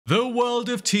The world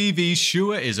of TV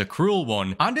sure is a cruel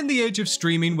one, and in the age of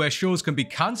streaming where shows can be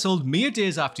cancelled mere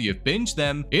days after you've binged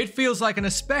them, it feels like an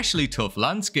especially tough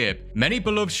landscape. Many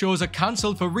beloved shows are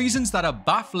cancelled for reasons that are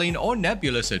baffling or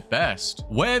nebulous at best,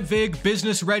 where vague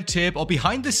business red tape or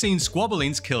behind-the-scenes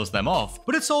squabblings kills them off,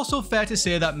 but it's also fair to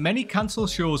say that many cancelled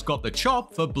shows got the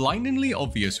chop for blindingly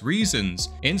obvious reasons.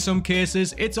 In some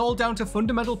cases, it's all down to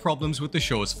fundamental problems with the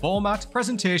show's format,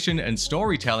 presentation, and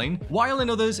storytelling, while in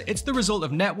others, it's the result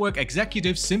of network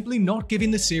executives simply not giving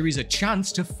the series a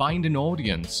chance to find an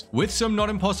audience. With some not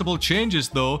impossible changes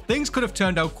though, things could have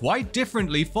turned out quite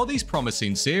differently for these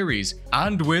promising series.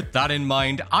 And with that in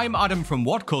mind, I'm Adam from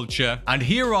What Culture, and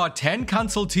here are 10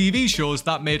 cancelled TV shows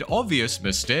that made obvious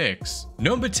mistakes.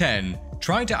 Number 10.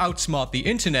 Trying to outsmart the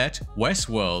internet,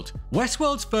 Westworld.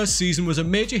 Westworld's first season was a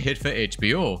major hit for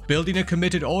HBO, building a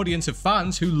committed audience of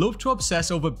fans who love to obsess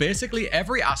over basically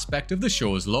every aspect of the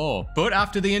show's lore. But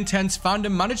after the intense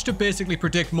fandom managed to basically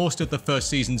predict most of the first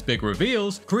season's big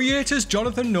reveals, creators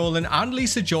Jonathan Nolan and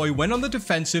Lisa Joy went on the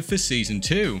defensive for season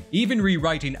 2, even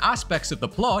rewriting aspects of the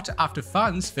plot after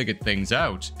fans figured things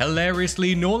out.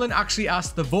 Hilariously, Nolan actually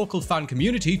asked the vocal fan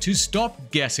community to stop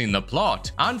guessing the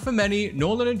plot, and for many,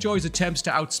 Nolan and Joy's attempts to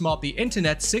outsmart the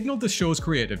internet signaled the show's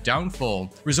creative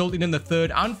downfall, resulting in the third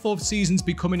and fourth seasons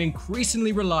becoming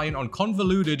increasingly reliant on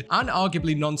convoluted and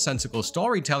arguably nonsensical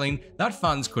storytelling that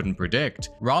fans couldn't predict.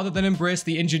 Rather than embrace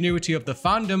the ingenuity of the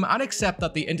fandom and accept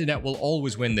that the internet will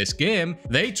always win this game,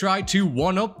 they tried to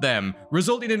one-up them,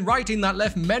 resulting in writing that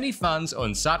left many fans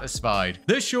unsatisfied.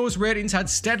 The show's ratings had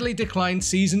steadily declined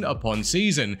season upon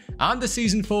season, and the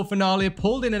season 4 finale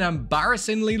pulled in an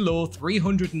embarrassingly low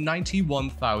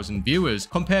 391,000 viewers,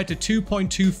 compared to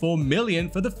 2.24 million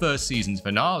for the first season's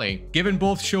finale. Given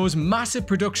both shows' massive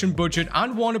production budget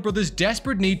and Warner Bros.'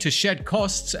 desperate need to shed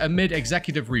costs amid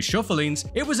executive reshufflings,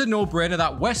 it was a no-brainer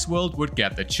that Westworld would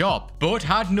get the chop. But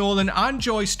had Nolan and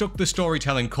Joy stuck the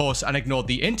storytelling course and ignored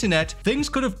the internet, things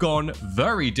could have gone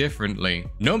very differently.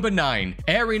 Number 9.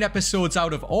 Airing episodes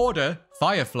out of order,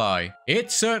 Firefly.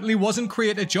 It certainly wasn't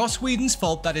creator Joss Whedon's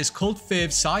fault that his cult fave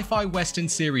sci-fi western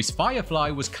series Firefly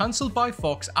was cancelled by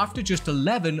Fox after just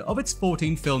 11 of its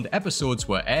 14 filmed episodes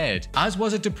were aired. As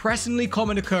was a depressingly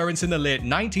common occurrence in the late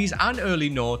 90s and early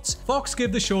noughts, Fox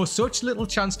gave the show such little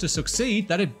chance to succeed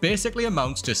that it basically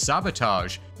amounts to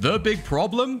sabotage. The big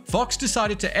problem? Fox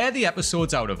decided to air the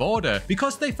episodes out of order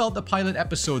because they felt the pilot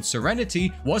episode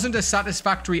Serenity wasn't a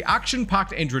satisfactory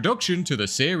action-packed introduction to the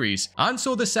series, and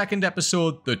so the second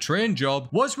episode, The Train Job,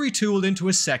 was retooled into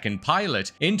a second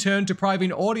pilot, in turn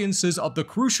depriving audiences of the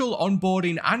crucial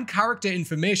onboarding and character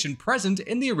information present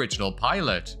in the original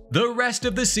pilot. The rest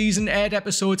of the season aired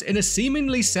episodes in a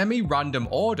seemingly semi-random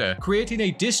order, creating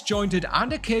a disjointed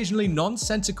and occasionally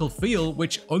nonsensical feel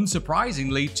which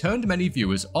unsurprisingly turned many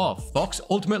viewers off. Fox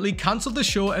ultimately cancelled the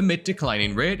show amid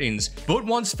declining ratings, but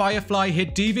once Firefly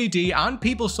hit DVD and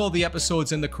people saw the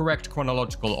episodes in the correct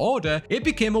chronological order, it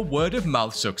became a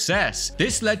word-of-mouth success.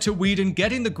 This led to Whedon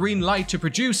getting the green light to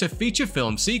produce a feature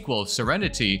film sequel,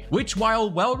 Serenity, which while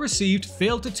well received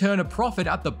failed to turn a profit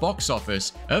at the box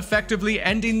office, effectively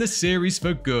ending the series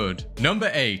for good. Number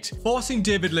 8. Forcing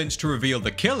David Lynch to reveal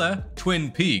the killer,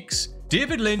 Twin Peaks.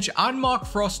 David Lynch and Mark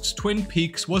Frost's Twin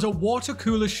Peaks was a water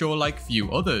cooler show like few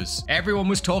others. Everyone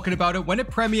was talking about it when it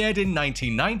premiered in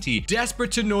 1990,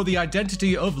 desperate to know the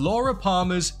identity of Laura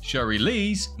Palmer's, Shirley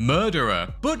Lee's, murderer.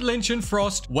 But Lynch and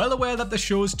Frost, well aware that the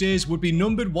show's days would be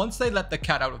numbered once they let the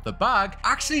cat out of the bag,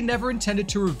 actually never intended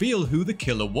to reveal who the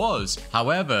killer was.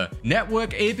 However, network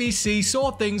ABC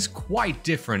saw things quite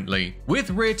differently. With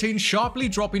ratings sharply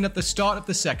dropping at the start of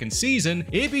the second season,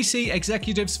 ABC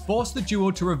executives forced the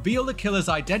duo to reveal the killer's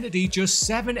identity just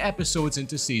 7 episodes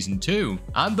into season 2.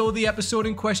 And though the episode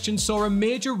in question saw a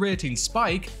major rating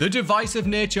spike, the divisive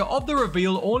nature of the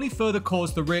reveal only further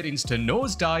caused the ratings to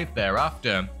nosedive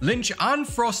thereafter. Lynch and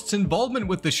Frost's involvement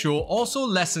with the show also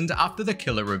lessened after the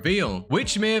killer reveal,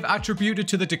 which may have attributed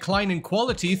to the decline in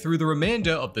quality through the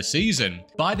remainder of the season.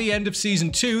 By the end of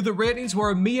season 2, the ratings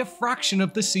were a mere fraction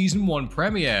of the season 1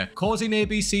 premiere, causing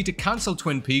ABC to cancel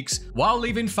Twin Peaks while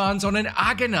leaving fans on an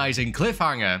agonizing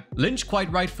cliffhanger. Lynch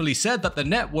quite rightfully said that the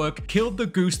network killed the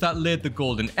goose that laid the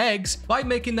golden eggs by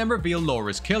making them reveal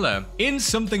Laura's killer. In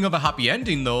something of a happy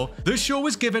ending though, the show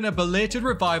was given a belated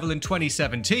revival in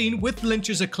 2017 with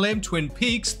Lynch's acclaimed Twin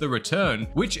Peaks: The Return,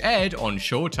 which aired on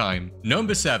Showtime.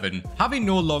 Number 7. Having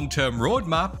no long-term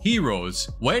roadmap, Heroes.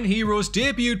 When Heroes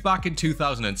debuted back in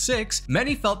 2006,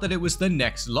 many felt that it was the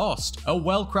next Lost, a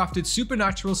well-crafted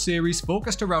supernatural series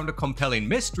focused around a compelling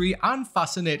mystery and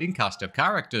fascinating cast of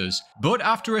characters. But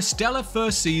after a stellar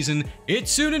first season, it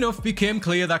soon enough became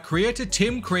clear that creator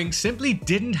Tim Kring simply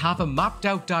didn't have a mapped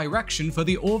out direction for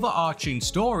the overarching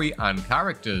story and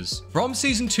characters. From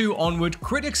season 2 onward,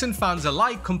 critics and fans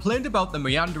alike complained about the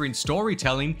meandering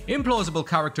storytelling, implausible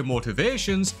character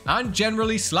motivations, and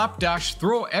generally slapdash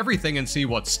throw everything and see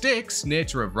what sticks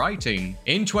nature of writing.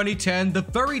 In 2010, the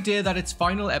very day that its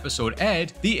final episode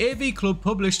aired, the AV Club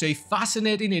published a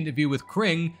fascinating interview with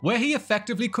Kring where he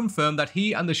effectively confirmed that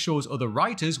he and the show's other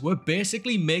writers were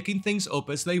basically making things up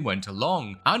as they went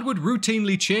along, and would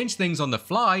routinely change things on the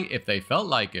fly if they felt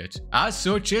like it. As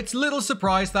such, it's little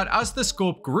surprise that as the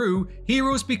scope grew,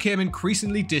 Heroes became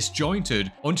increasingly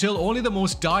disjointed, until only the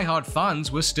most diehard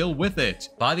fans were still with it.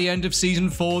 By the end of season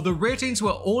 4, the ratings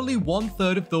were only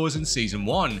 1/3 of those in season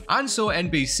 1, and so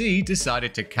NBC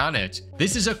decided to can it.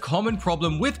 This is a common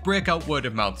problem with breakout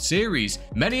word-of-mouth series,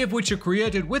 many of which are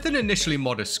created with an initially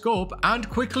modest scope and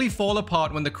quickly fall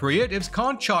apart when the creatives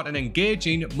can't chart an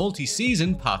engaging,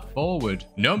 multi-season path forward.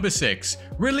 Number 6.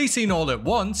 Releasing all at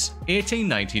once,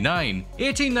 1899.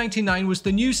 1899 was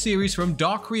the new series from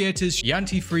Dark creators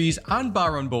Yanti Freeze and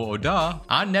Baron Bo Odar,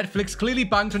 and Netflix clearly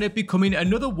banked on it becoming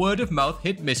another word-of-mouth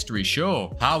hit mystery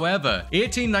show. However,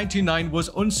 1899 was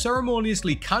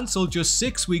unceremoniously cancelled just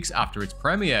 6 weeks after its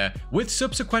premiere, with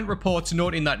subsequent reports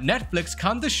noting that Netflix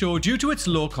canned the show due to its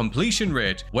low completion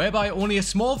rate, whereby only a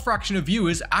small fraction of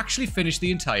viewers actually finished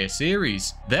the entire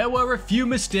series. There were a few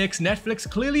mistakes Netflix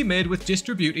clearly made with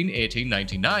distributing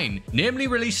 1899, namely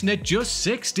releasing it just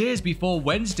 6 days before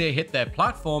Wednesday hit their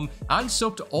platform and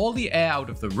sucked all the air out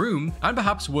of the room, and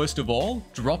perhaps worst of all,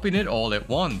 dropping it all at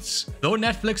once. Though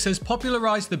Netflix has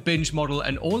popularized the binge model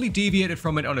and only deviated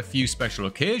from it on a few special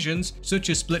occasions, such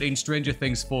as splitting Stranger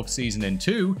Things 4th season in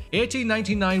 2,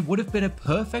 1899 would have been a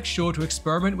perfect show to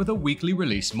experiment with a weekly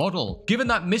release model. Given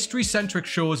that mystery-centric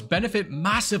shows benefit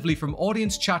massively from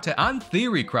audience chatter and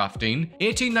theory crafting,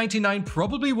 1899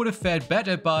 probably would have fared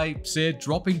better by, say,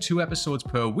 dropping 2 episodes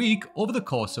per week over the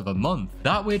course of a month.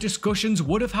 That way discussions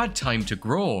would have had time to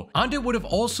grow, and it would have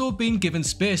also been given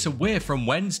space away from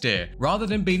Wednesday, rather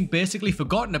than being basically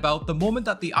forgotten about the moment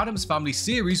that the Addams Family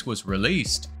series was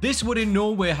released. This would in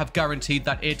no way have guaranteed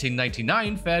that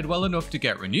 1899 fared well enough to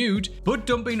get renewed, but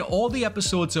dumping all the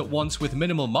episodes at once with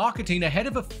minimal marketing ahead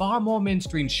of a far more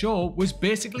mainstream show was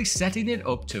basically setting it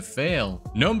up to fail.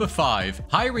 Number 5.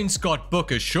 Hiring Scott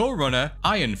Book as showrunner,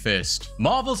 Iron Fist.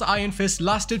 Marvel's Iron Fist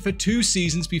lasted for 2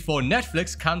 seasons before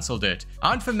Netflix cancelled it,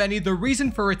 and for many the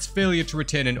reason for its failure to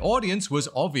retain an audience was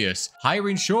obvious: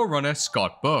 hiring showrunner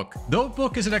Scott Book. Though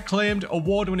Book is an acclaimed,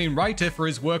 award-winning writer for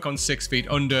his work on 6 Feet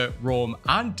Under, Rome,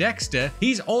 and Dexter,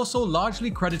 he's also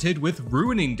largely credited with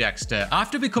ruining Dexter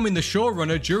after becoming the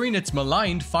showrunner during its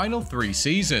maligned final 3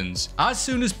 seasons. As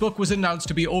soon as Book was announced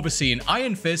to be overseeing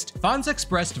Iron Fist, fans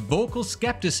expressed vocal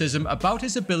skepticism about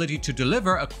his ability to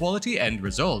deliver a quality end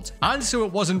result, and so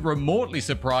it wasn't remotely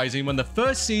surprising when the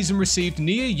first season received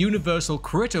near universal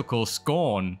critical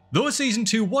scorn. Though season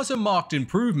 2 was a marked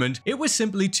improvement, it was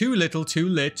simply too little too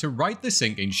late to right the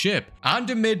sinking ship, and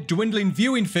amid dwindling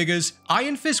viewing figures,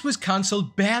 Iron Fist was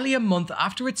cancelled barely a month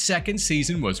after its second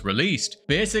season was released.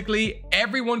 Basically,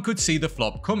 everyone could see the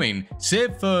flop coming,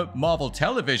 save for Marvel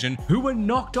Television, who were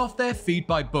knocked off their feet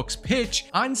by Book's pitch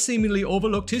and seemingly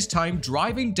overlooked his time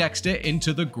driving Dexter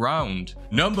into the ground.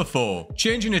 Number 4.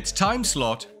 Changing its time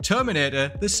slot,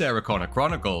 Terminator: The Sarah Connor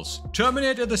Chronicles.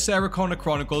 Terminator: The Sarah Connor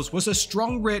Chronicles was a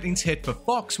strong ratings hit for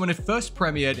Fox when it first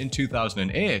premiered in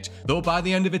 2008, though by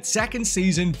the end of its second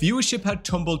season, viewership had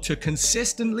tumbled to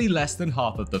consistently less than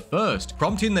half of the first,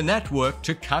 prompting the network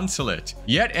to cancel it.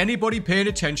 Yet anybody paying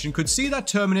attention could see that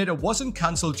Terminator wasn't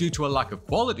cancelled due to a lack of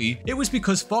quality, it was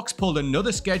because Fox pulled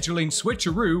another scheduling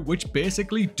switcheroo which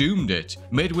basically doomed it.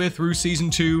 Midway through season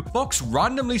 2, Fox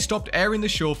randomly stopped airing the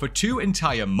show for 2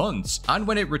 entire months, and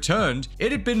when it returned,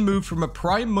 it had been moved from a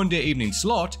prime Monday evening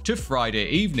slot to Friday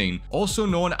evening, also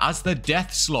known as the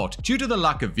death slot, due to the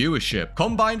lack of viewership.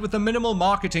 Combined with the minimal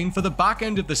marketing for the back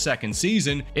end of the second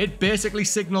season, it basically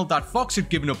signaled that Fox had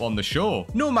given up on the show,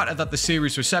 no matter that the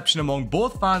series' reception among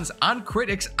both fans and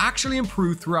critics actually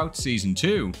improved throughout season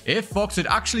 2. If Fox had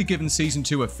actually given season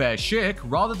 2 a fair shake,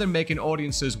 rather than making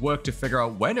audiences work to figure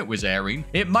out when it was airing,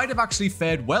 it might have actually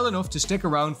fared well enough to stick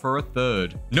around for a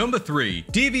third. Number 3.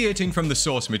 Deviating from the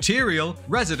source material,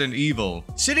 Resident Evil.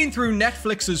 Sitting through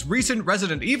Netflix's recent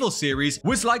Resident Evil series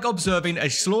was like observing a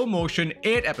slow-motion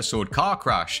 8-episode car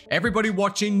crash. Everybody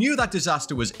watching knew that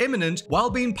disaster was imminent while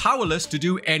being powerless to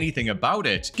do anything about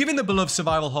it. Given the beloved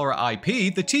survival horror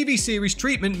IP, the TV series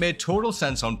treatment made total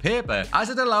sense on paper, paper, as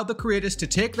it allowed the creators to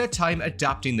take their time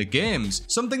adapting the games,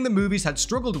 something the movies had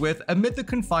struggled with amid the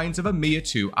confines of a mere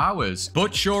 2 hours.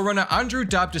 But showrunner Andrew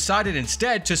Dabb decided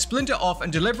instead to splinter off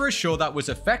and deliver a show that was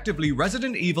effectively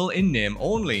Resident Evil in name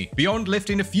only. Beyond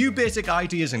lifting a few basic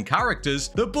ideas and characters,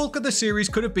 the bulk of the series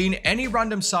could have been any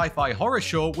random sci-fi horror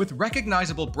show with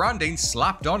recognizable branding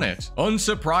slapped on it.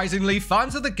 Unsurprisingly,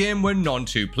 fans of the game were none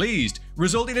too pleased,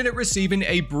 resulting in it receiving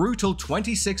a brutal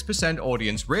 26%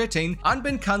 audience rating and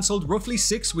been cancelled roughly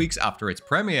 6 weeks after its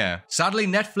premiere. Sadly,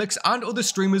 Netflix and other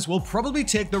streamers will probably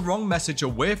take the wrong message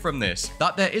away from this,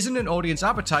 that there isn't an audience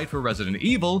appetite for Resident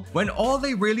Evil, when all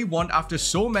they really want after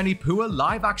so many poor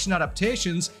live-action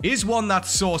adaptations is one that's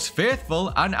source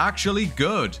faithful and actually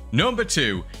good. Number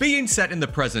 2. Being set in the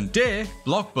present day,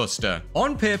 Blockbuster.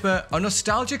 On paper, a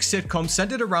nostalgic sitcom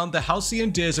centered around the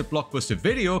halcyon days of Blockbuster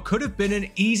Video could have been an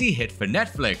easy hit for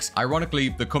Netflix, ironically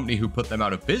the company who put them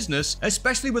out of business,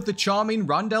 especially with the charming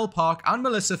Randall Park and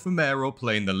Melissa Fumero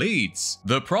playing the leads.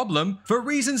 The problem? For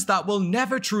reasons that will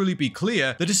never truly be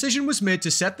clear, the decision was made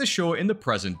to set the show in the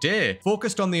present day,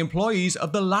 focused on the employees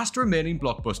of the last remaining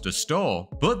Blockbuster store.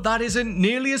 But that isn't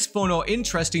nearly as fun or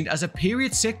interesting as a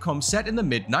period sitcom set in the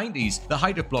mid-90s, the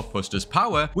height of Blockbuster's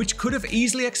power, which could have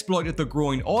easily exploited the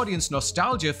growing audience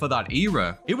nostalgia for that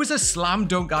era. It was a slam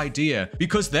dunk idea,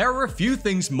 because there are a few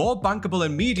things more bankable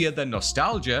in media than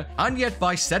nostalgia, and yet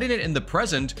by setting it in the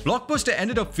present, Blockbuster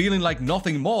ended up feeling like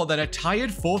nothing more than a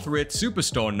tired fourth-rate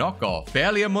Superstore knockoff.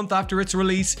 Barely a month after its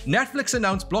release, Netflix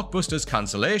announced Blockbuster's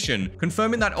cancellation,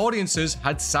 confirming that audiences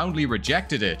had soundly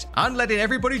rejected it, and letting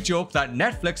everybody joke that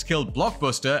Netflix killed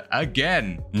Blockbuster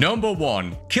again. Number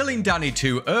 1. Killing Danny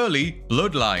too early,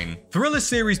 Bloodline. Thriller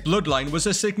series Bloodline was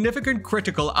a significant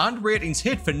critical and ratings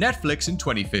hit for Netflix in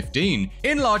 2015,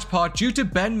 in large part due to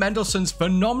Ben Mendelsohn's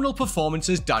phenomenal performance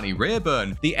as Danny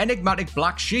Rayburn, the enigmatic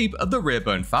black sheep of the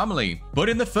Rayburn family. But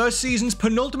in the first season's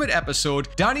penultimate episode,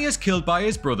 Danny is killed by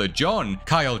his brother John,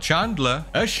 Kyle Chandler,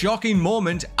 a shocking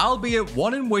moment, albeit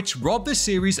one in which robbed the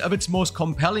series of its most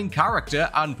compelling character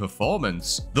and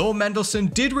performance. Though Mendelsohn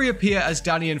did reappear as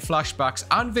Danny in flashbacks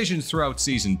and visions throughout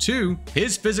season 2,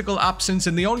 his physical absence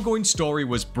in the ongoing story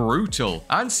was brutal,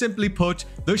 and simply put,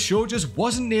 the show just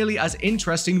wasn't nearly as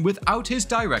interesting without his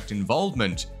direct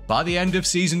involvement. By the end of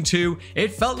season 2,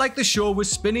 it felt like the show was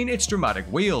spinning its dramatic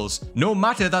wheels, no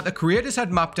matter that the creators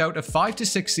had mapped out a 5 to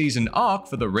 6 season arc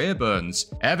for the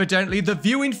Rayburns. Evidently, the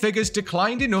viewing figures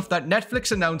declined enough that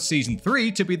Netflix announced season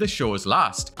 3 to be the show's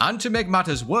last, and to make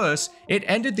matters worse, it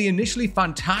ended the initially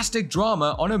fantastic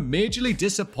drama on a majorly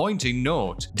disappointing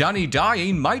note. Danny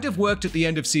dying might have worked at the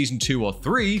end of season 2 or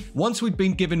 3, once we'd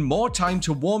been given more time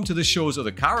to warm to the show's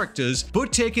other characters,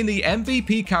 but taking the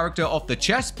MVP character off the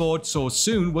chessboard so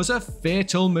soon was a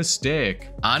fatal mistake.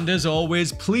 And as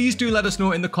always, please do let us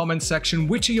know in the comments section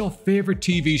which are your favorite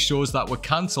TV shows that were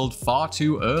cancelled far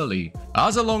too early.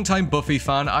 As a longtime Buffy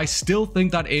fan, I still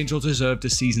think that Angel deserved a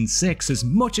season 6 as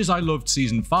much as I loved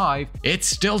season 5. It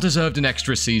still deserved an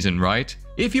extra season, right?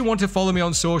 If you want to follow me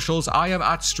on socials, I am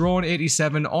at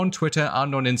Strawn87 on Twitter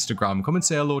and on Instagram. Come and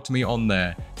say hello to me on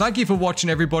there. Thank you for watching,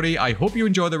 everybody. I hope you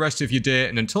enjoy the rest of your day,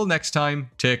 and until next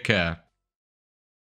time, take care.